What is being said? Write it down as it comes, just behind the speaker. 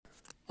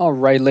All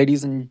right,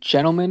 ladies and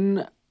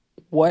gentlemen,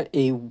 what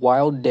a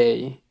wild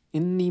day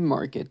in the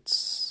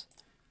markets.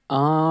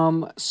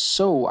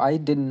 So I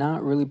did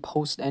not really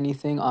post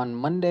anything on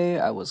Monday.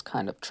 I was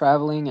kind of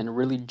traveling and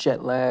really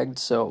jet lagged,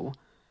 so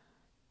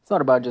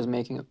thought about just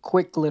making a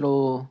quick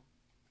little,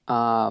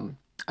 um,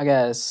 I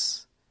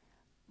guess,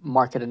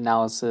 market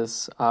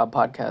analysis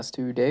podcast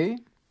today.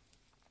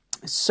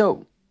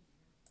 So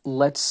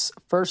let's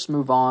first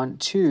move on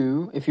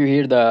to, if you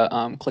hear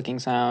the clicking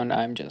sound,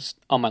 I'm just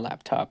on my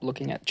laptop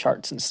looking at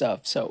charts and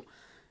stuff. So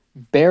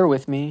bear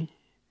with me.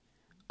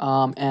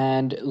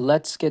 And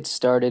let's get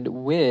started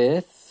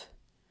with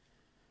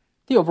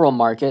the overall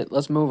market.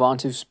 Let's move on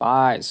to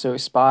SPY. So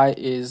SPY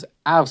is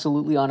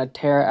absolutely on a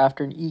tear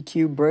after an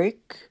EQ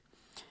break.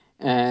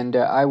 And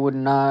I would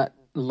not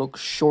look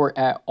short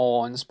at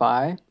all in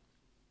SPY.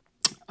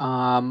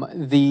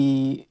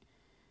 The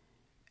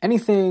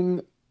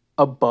anything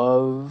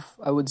above,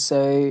 I would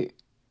say,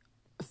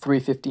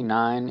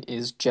 359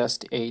 is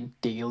just a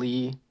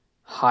daily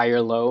higher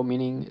low,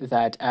 meaning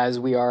that as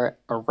we are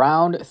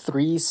around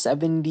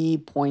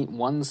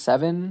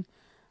 370.17,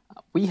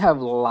 we have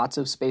lots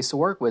of space to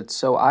work with.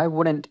 So I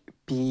wouldn't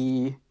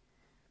be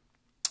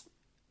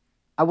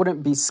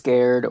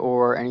scared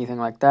or anything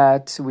like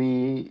that.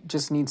 We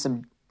just need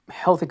some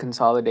healthy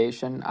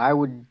consolidation. I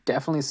would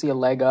definitely see a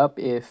leg up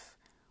if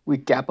we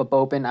gap up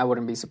open. I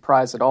wouldn't be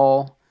surprised at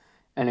all.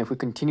 And if we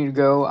continue to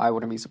go, I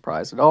wouldn't be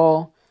surprised at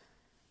all.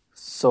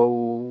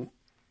 So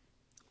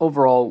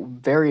overall,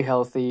 very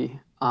healthy.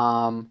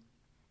 And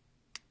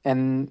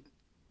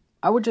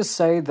I would just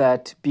say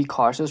that be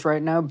cautious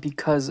right now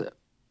because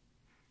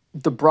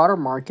the broader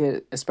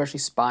market, especially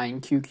SPY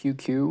and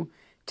QQQ,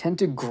 tend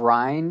to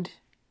grind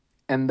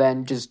and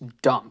then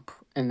just dump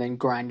and then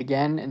grind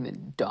again and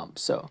then dump.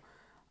 So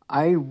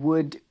I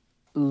would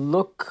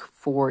look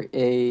for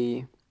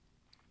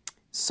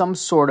some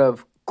sort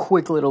of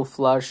quick little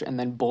flush and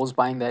then bulls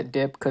buying that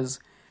dip because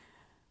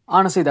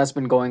honestly, that's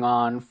been going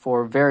on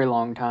for a very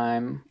long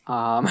time,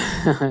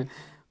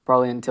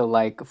 probably until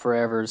like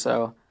forever.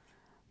 So,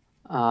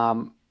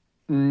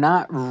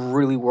 not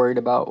really worried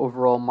about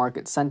overall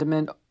market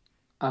sentiment.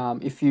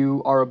 If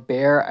you are a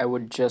bear, I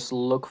would just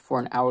look for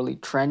an hourly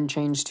trend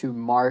change to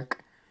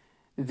mark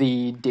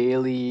the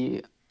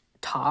daily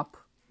top,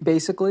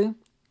 basically.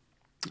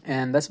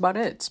 And that's about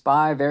it.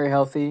 SPY, very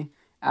healthy.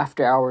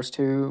 After hours,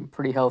 too,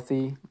 pretty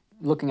healthy.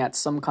 Looking at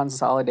some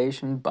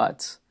consolidation,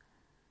 but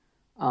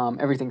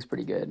everything's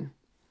pretty good.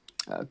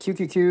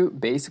 QQQ,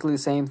 basically the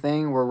same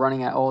thing. We're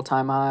running at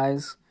all-time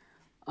highs.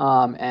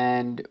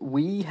 And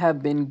we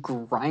have been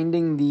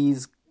grinding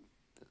these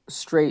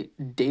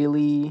straight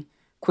daily,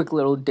 quick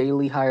little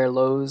daily higher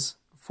lows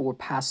for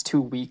past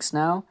 2 weeks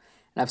now.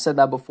 And I've said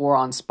that before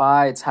on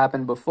SPY. It's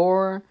happened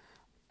before.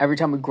 Every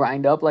time we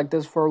grind up like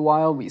this for a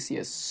while, we see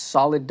a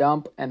solid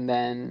dump and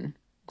then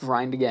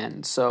grind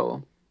again.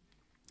 So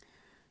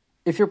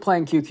if you're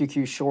playing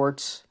QQQ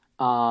shorts,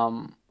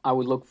 I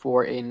would look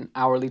for an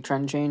hourly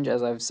trend change,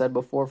 as I've said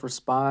before for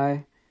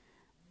SPY.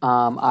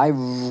 I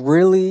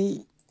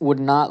really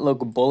would not look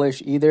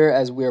bullish either,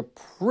 as we're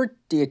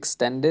pretty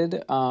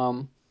extended.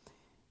 I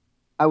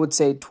would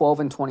say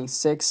 12 and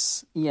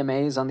 26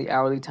 EMAs on the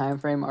hourly time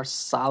frame are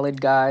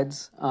solid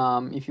guides.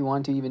 If you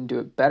want to even do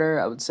it better,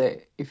 I would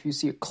say if you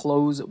see a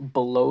close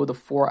below the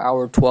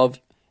 4-hour 12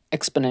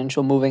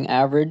 exponential moving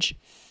average,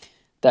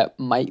 that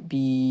might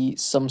be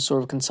some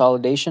sort of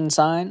consolidation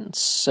sign.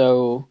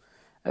 So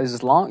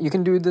as long you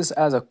can do this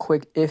as a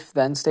quick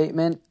if-then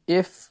statement.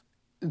 If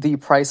the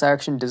price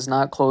action does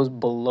not close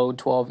below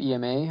 12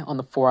 EMA on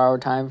the 4-hour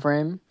time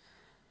frame,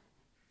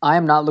 I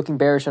am not looking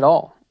bearish at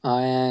all.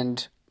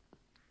 And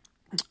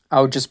I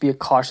would just be a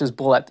cautious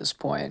bull at this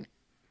point.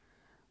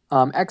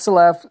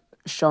 XLF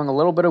showing a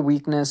little bit of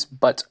weakness,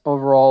 but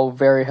overall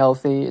very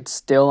healthy. It's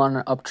still on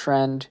an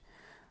uptrend.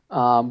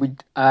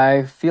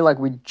 I feel like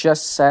we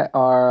just set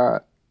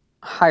our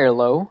higher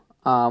low,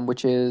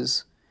 which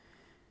is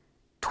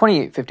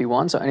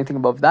 28.51. So anything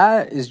above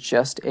that is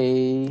just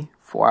a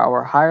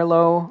 4-hour higher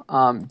low.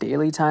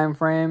 Daily time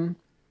frame.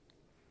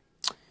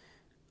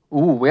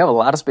 We have a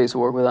lot of space to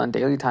work with on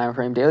daily time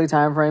frame. Daily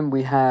time frame,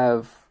 we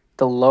have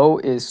the low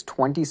is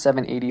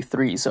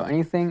 27.83. So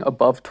anything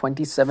above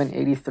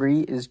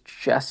 27.83 is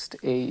just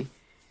a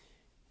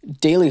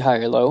daily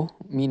higher low,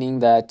 meaning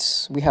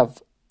that we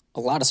have a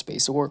lot of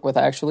space to work with,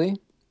 actually.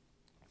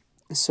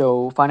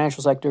 So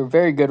financial sector,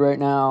 very good right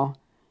now.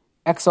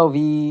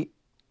 XLV,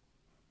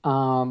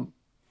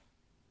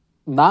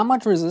 not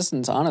much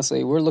resistance,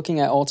 honestly. We're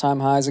looking at all-time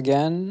highs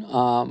again.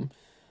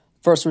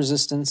 First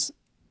resistance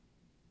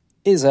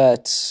is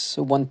at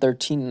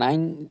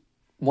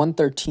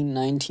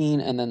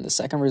 113.19, and then the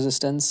second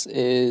resistance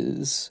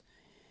is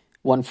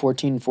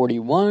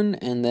 114.41,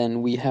 and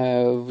then we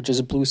have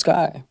just blue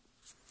sky.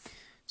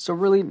 So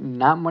really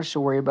not much to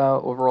worry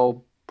about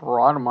overall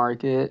broad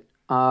market.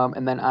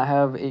 And then I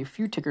have a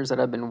few tickers that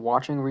I've been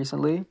watching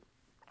recently.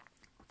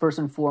 First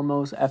and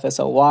foremost,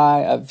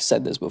 FSLY. I've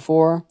said this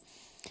before.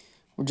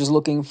 We're just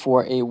looking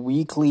for a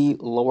weekly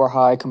lower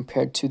high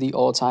compared to the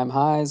all-time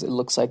highs. It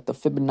looks like the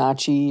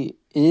Fibonacci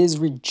is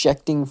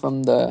rejecting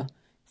from the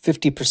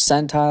 50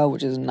 percentile,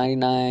 which is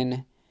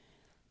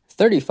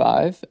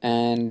 99.35,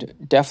 and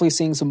definitely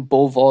seeing some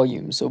bull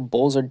volume. So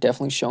bulls are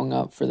definitely showing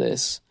up for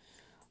this.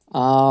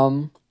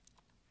 And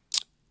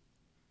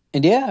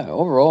yeah,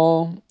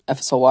 overall,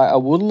 FSLY, I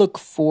would look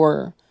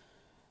for,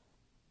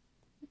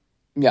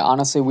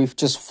 honestly, we've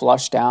just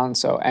flushed down.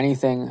 So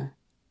anything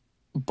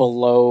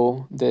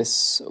below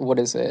this,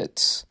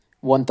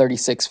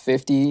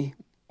 136.50,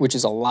 which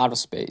is a lot of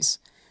space,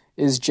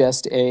 is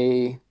just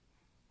a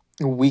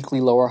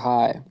weekly lower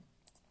high.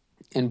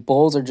 And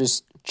bulls are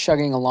just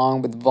chugging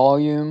along with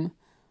volume.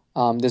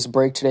 This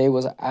break today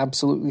was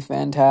absolutely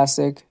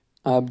fantastic.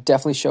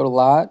 Definitely showed a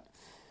lot.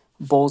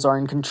 Bulls are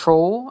in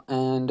control,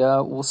 and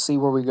we'll see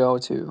where we go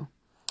to.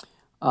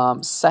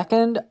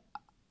 Second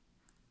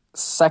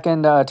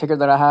ticker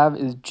that I have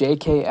is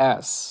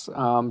JKS.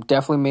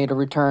 Definitely made a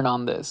return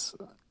on this.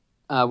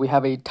 We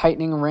have a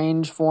tightening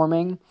range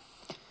forming.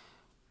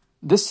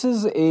 This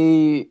is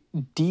a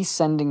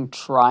descending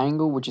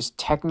triangle, which is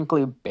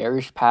technically a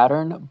bearish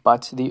pattern,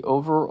 but the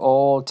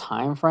overall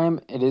time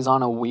frame, it is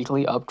on a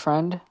weekly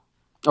uptrend,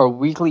 or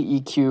weekly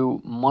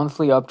EQ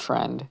monthly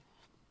uptrend.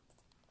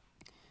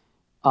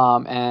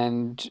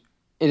 And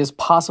it is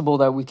possible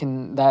that we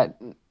can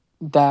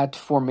that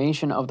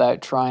formation of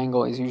that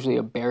triangle is usually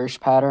a bearish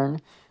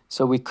pattern,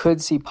 so we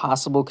could see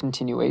possible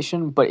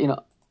continuation. But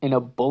in a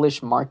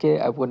bullish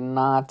market, I would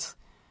not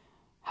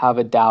have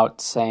a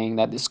doubt saying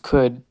that this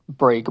could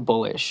break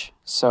bullish.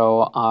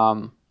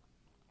 So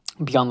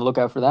be on the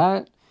lookout for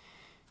that.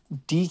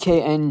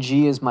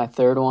 DKNG is my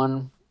third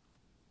one.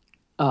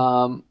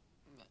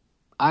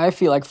 I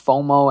feel like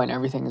FOMO and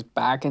everything is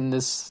back in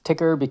this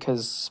ticker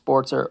because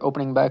sports are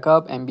opening back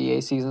up.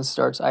 NBA season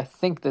starts, I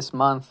think, this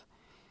month.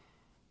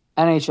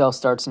 NHL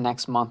starts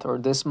next month or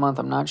this month,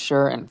 I'm not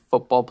sure. And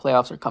football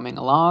playoffs are coming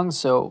along.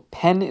 So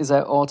Penn is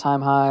at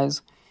all-time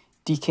highs.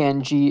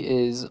 DKNG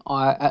is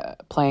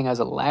playing as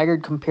a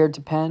laggard compared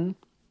to Penn.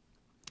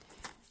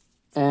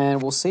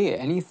 And we'll see.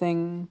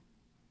 Anything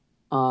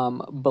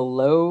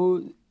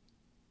below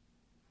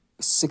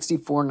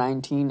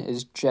 64.19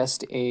 is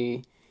just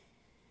a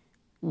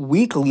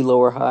weekly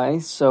lower high.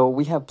 So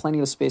we have plenty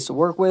of space to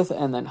work with.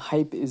 And then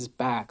hype is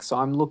back. So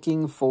I'm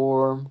looking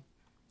for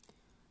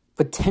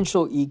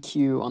potential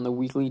EQ on the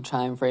weekly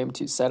time frame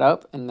to set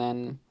up. And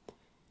then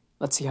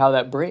let's see how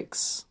that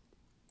breaks.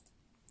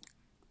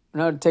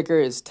 Another ticker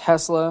is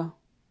Tesla.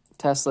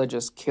 Tesla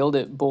just killed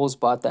it. Bulls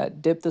bought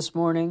that dip this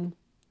morning.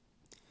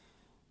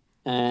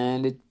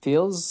 And it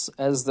feels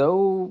as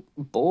though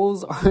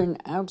bulls are in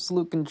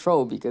absolute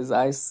control because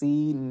I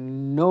see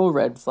no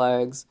red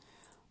flags.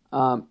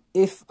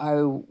 If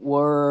I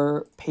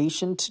were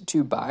patient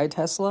to buy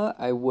Tesla,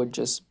 I would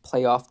just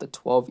play off the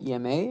 12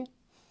 EMA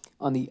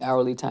on the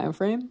hourly time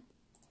frame.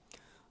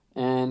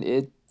 And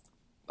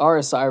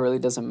RSI really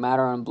doesn't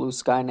matter on blue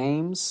sky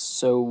names,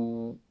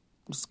 so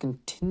just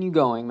continue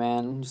going,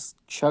 man. Just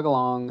chug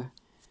along.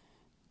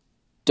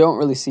 Don't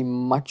really see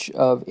much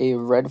of a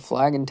red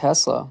flag in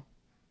Tesla.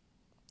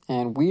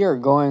 And we are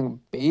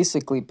going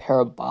basically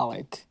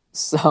parabolic.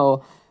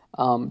 So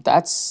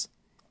it's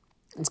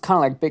kind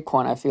of like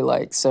Bitcoin, I feel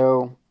like.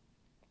 So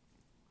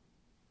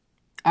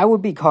I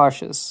would be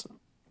cautious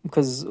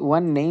because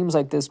when names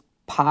like this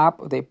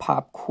pop, they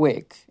pop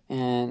quick.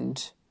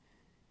 And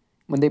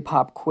when they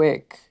pop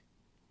quick,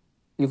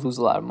 you lose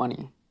a lot of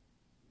money.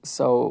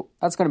 So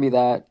that's going to be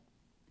that.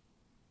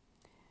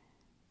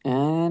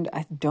 And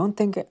I don't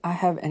think I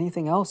have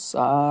anything else.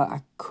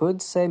 I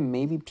could say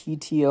maybe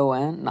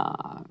PTON.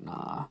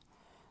 Nah.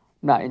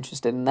 Not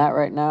interested in that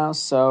right now.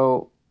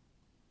 So,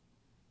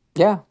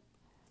 yeah.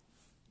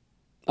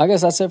 I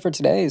guess that's it for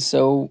today.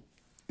 So,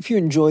 if you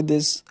enjoyed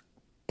this,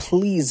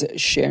 please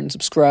share and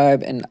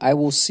subscribe. And I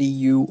will see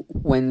you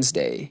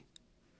Wednesday.